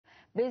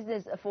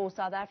Business for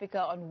South Africa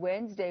on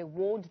Wednesday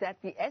warned that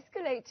the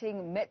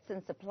escalating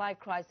medicine supply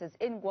crisis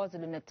in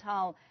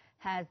KwaZulu-Natal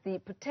has the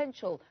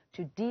potential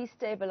to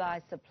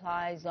destabilize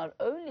supplies not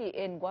only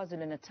in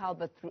KwaZulu-Natal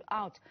but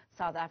throughout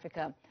South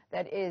Africa.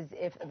 That is,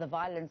 if the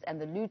violence and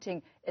the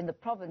looting in the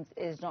province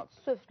is not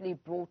swiftly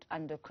brought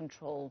under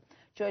control.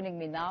 Joining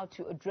me now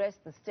to address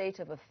the state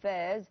of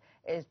affairs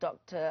is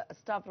Dr.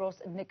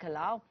 Stavros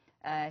Nicolaou.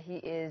 He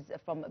is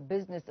from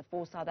Business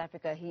for South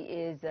Africa. He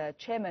is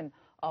chairman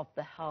of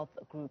the health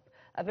group.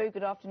 A very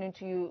good afternoon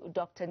to you,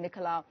 Dr.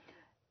 Nicolaou.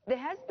 There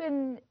has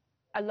been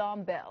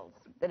alarm bells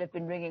that have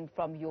been ringing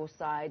from your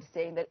side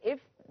saying that if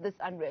this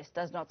unrest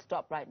does not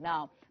stop right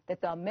now, that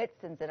there are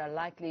medicines that are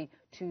likely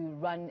to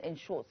run in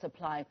short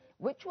supply.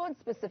 Which ones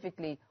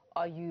specifically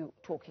are you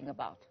talking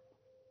about?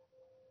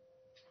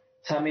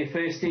 Tammy,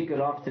 firstly,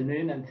 good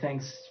afternoon, and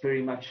thanks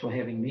very much for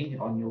having me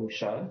on your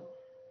show.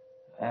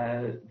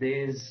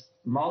 There's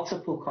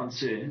multiple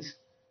concerns.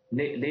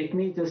 Let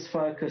me just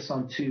focus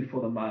on two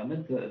for the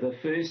moment. The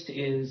first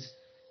is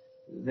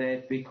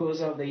that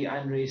because of the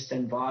unrest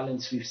and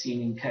violence we've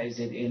seen in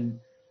KZN,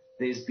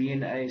 there's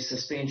been a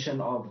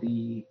suspension of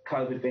the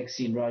COVID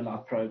vaccine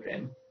rollout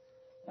program.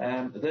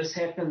 This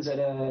happens at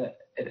a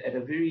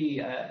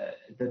very,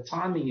 the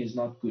timing is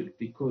not good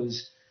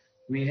because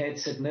we had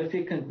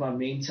significant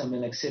momentum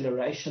and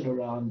acceleration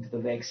around the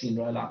vaccine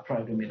rollout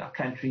program in our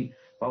country.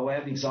 By way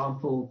of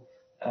example,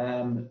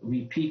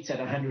 we peaked at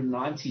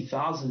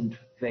 190,000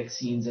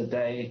 vaccines a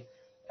day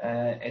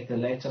at the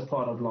latter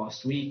part of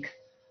last week.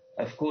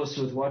 Of course,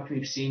 with what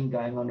we've seen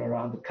going on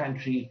around the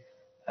country,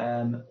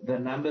 the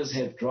numbers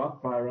have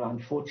dropped by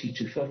around 40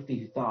 to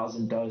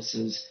 50,000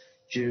 doses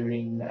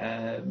during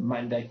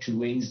Monday to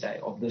Wednesday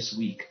of this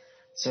week.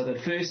 So the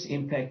first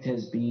impact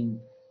has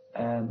been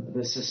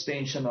the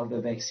suspension of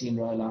the vaccine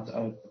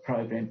rollout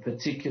program,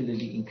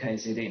 particularly in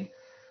KZN.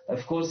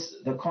 Of course,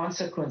 the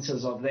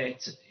consequences of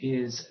that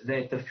is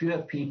that the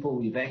fewer people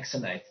we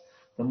vaccinate,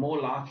 the more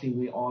likely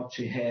we are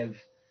to have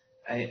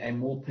a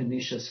more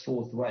pernicious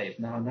fourth wave.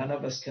 Now, none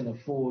of us can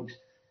afford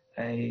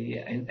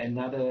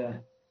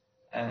another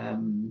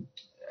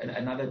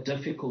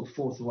difficult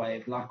fourth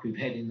wave like we've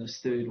had in this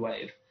third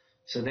wave.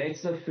 So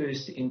that's the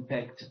first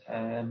impact.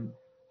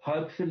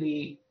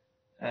 Hopefully,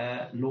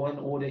 law and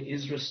order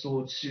is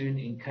restored soon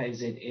in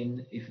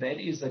KZN. If that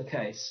is the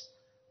case,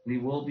 we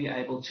will be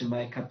able to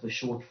make up the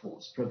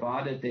shortfalls,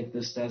 provided that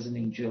this doesn't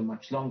endure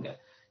much longer.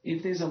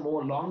 If there's a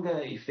more longer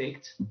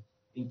effect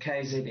in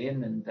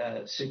KZN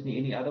and certainly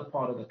any other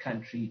part of the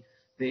country,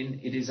 then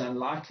it is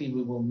unlikely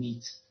we will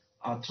meet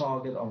our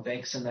target of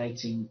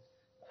vaccinating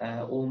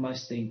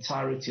almost the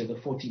entirety of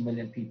the 40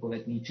 million people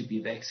that need to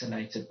be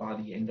vaccinated by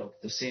the end of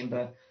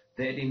December.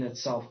 That in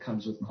itself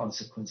comes with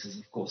consequences,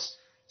 of course.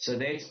 So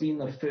that's been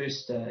the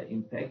first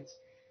impact.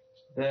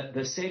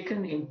 The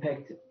second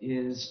impact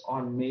is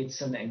on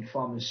medicine and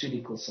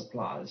pharmaceutical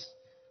supplies.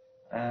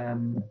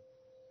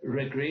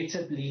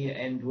 Regrettably,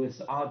 and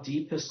with our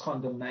deepest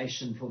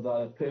condemnation for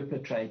the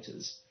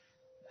perpetrators,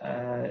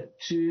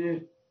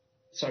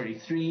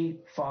 three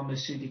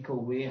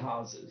pharmaceutical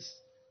warehouses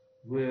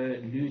were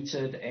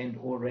looted and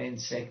or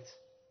ransacked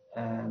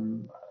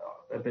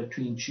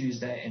between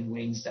Tuesday and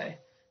Wednesday.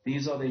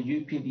 These are the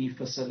UPD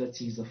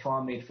facilities, the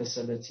PharMed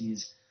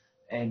facilities,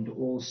 and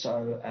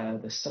also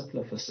the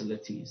Cipla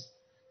facilities.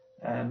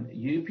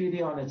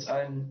 UPD on its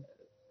own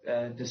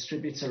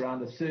distributes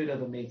around a third of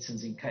the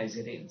medicines in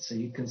KZN. So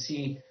you can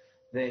see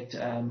that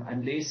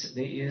unless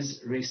there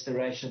is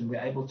restoration, we're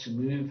able to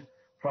move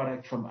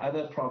product from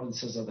other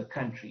provinces of the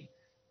country,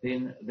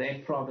 then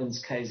that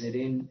province,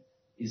 KZN,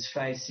 is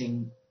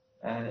facing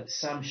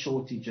some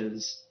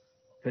shortages,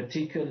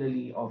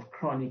 particularly of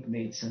chronic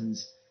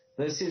medicines.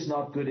 This is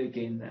not good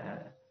again,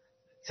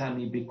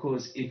 Tammy,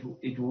 because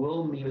it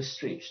will mean a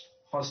stretched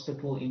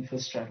hospital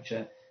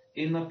infrastructure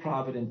in the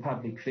private and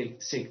public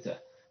sector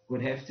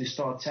would have to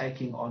start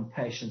taking on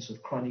patients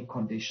with chronic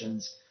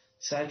conditions,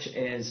 such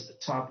as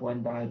type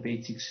 1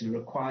 diabetics who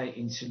require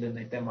insulin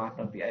that they might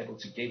not be able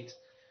to get.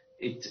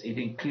 It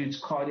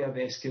includes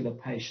cardiovascular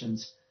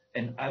patients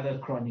and other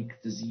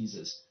chronic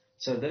diseases.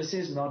 So this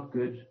is not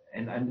good,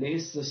 and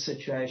unless the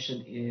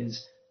situation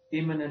is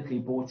imminently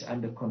brought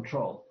under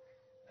control,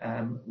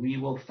 we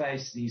will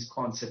face these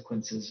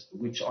consequences,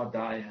 which are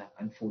dire,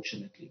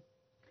 unfortunately.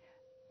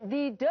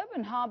 The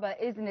Durban Harbour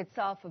is in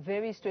itself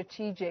very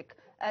strategic.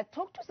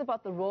 Talk to us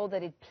about the role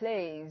that it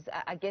plays,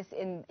 I guess,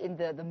 in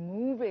the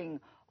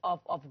moving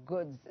of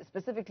goods,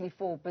 specifically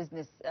for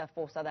business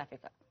for South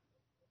Africa.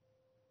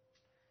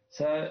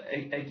 So,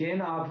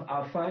 again,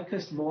 I've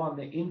focused more on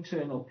the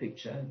internal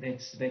picture,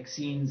 that's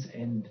vaccines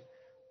and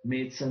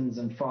medicines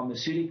and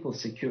pharmaceutical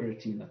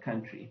security in the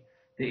country.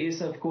 There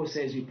is, of course,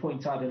 as you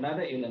point out,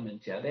 another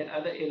element here. That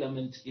other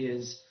element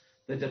is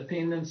the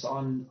dependence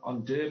on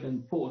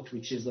Durban Port,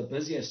 which is the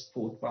busiest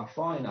port by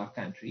far in our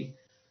country,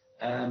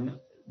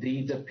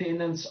 the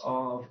dependence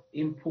of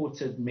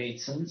imported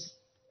medicines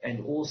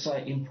and also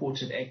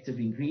imported active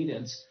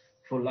ingredients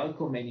for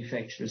local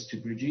manufacturers to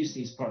produce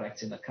these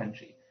products in the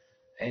country.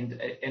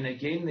 And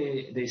again,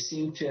 there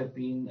seemed to have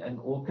been an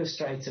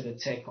orchestrated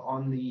attack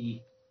on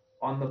the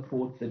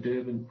port, the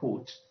Durban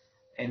port.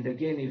 And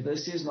again, if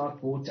this is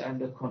not brought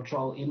under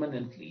control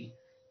imminently,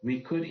 we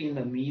could, in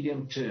the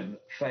medium term,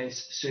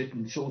 face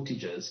certain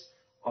shortages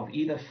of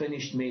either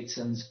finished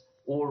medicines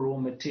or raw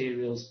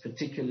materials,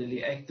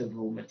 particularly active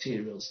raw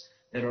materials,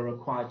 that are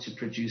required to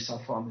produce our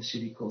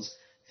pharmaceuticals.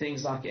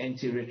 Things like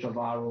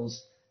antiretrovirals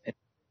and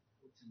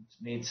important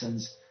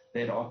medicines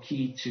that are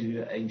key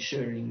to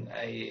ensuring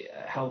a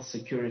health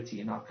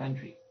security in our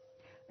country.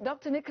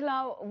 Dr.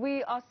 Nicolaou,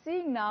 we are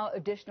seeing now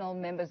additional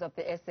members of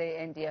the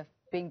SANDF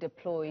being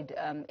deployed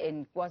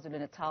in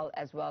KwaZulu-Natal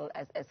as well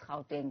as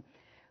Gauteng.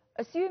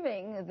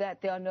 Assuming that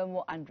there are no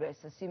more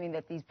unrest, assuming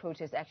that these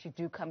protests actually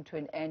do come to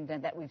an end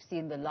and that we've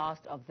seen the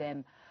last of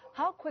them,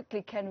 how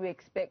quickly can we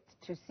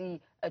expect to see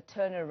a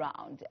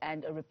turnaround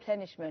and a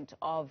replenishment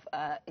of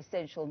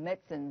essential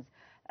medicines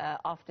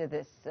after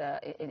this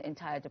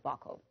entire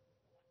debacle?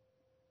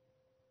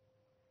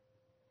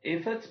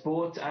 If it's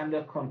brought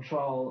under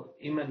control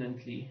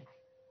imminently,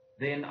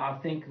 then I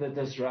think the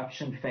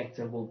disruption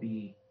factor will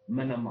be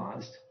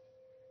minimized.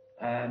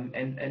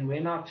 And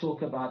when I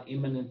talk about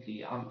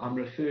imminently, I'm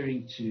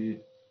referring to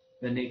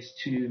the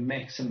next 2,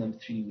 maximum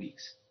 3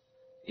 weeks.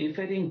 If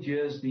it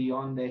endures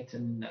beyond that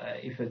and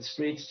if it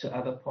spreads to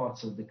other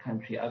parts of the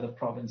country, other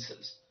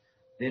provinces,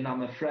 then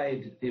I'm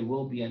afraid there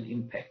will be an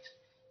impact.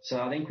 So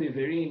I think we're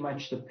very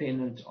much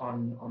dependent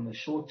on the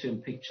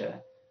short-term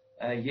picture.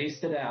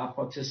 Yesterday, I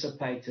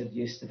participated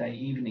yesterday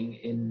evening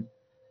in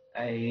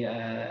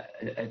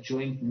a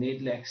joint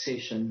NEDLAC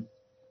session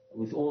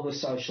with all the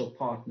social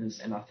partners,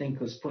 and I think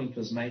this point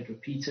was made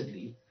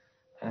repeatedly.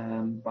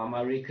 By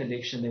my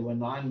recollection, there were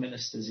 9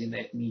 ministers in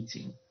that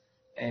meeting,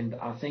 and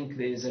I think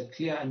there's a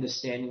clear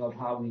understanding of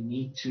how we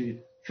need to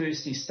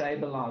firstly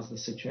stabilize the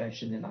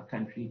situation in our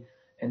country,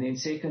 and then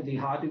secondly,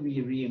 how do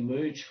we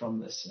re-emerge from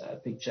this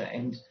picture.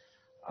 And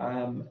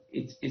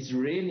it's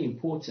really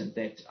important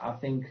that I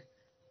think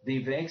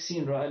the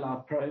vaccine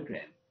rollout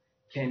program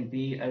can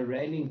be a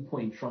rallying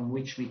point from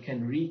which we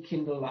can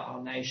rekindle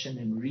our nation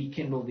and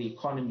rekindle the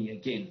economy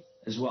again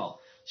as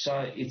well.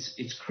 So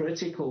it's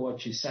critical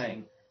what you're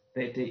saying,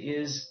 that there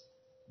is,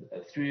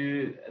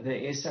 through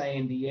the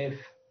SANDF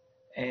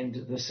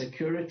and the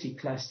security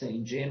cluster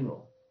in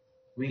general,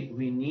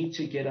 we need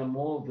to get a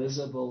more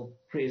visible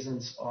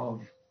presence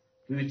of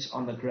boots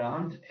on the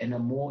ground and a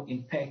more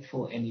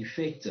impactful and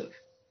effective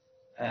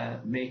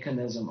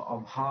mechanism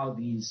of how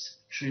these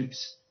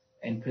troops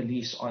and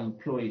police are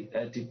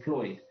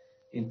deployed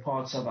in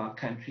parts of our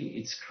country.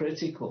 It's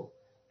critical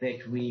that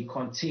we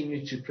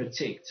continue to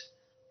protect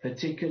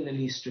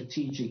particularly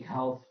strategic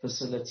health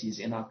facilities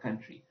in our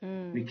country.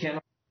 We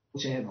cannot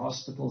afford to have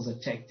hospitals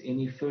attacked,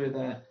 any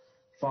further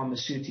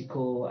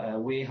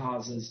pharmaceutical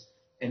warehouses,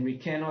 and we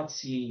cannot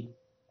see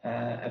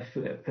a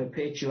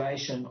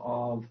perpetuation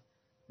of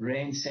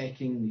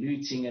ransacking,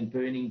 looting and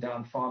burning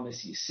down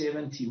pharmacies.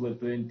 70 were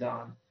burned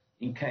down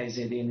in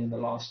KZN in the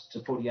last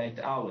 48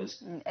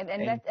 hours.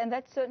 And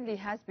that certainly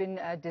has been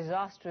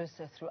disastrous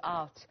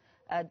throughout.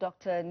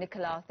 Dr.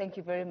 Nicolaou, thank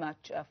you very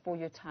much for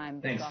your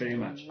time. Thanks very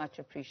much. Much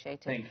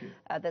appreciated. Thank you.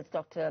 That's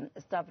Dr.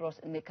 Stavros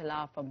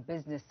Nicolaou from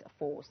Business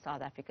for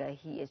South Africa.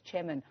 He is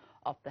chairman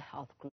of the Health Group.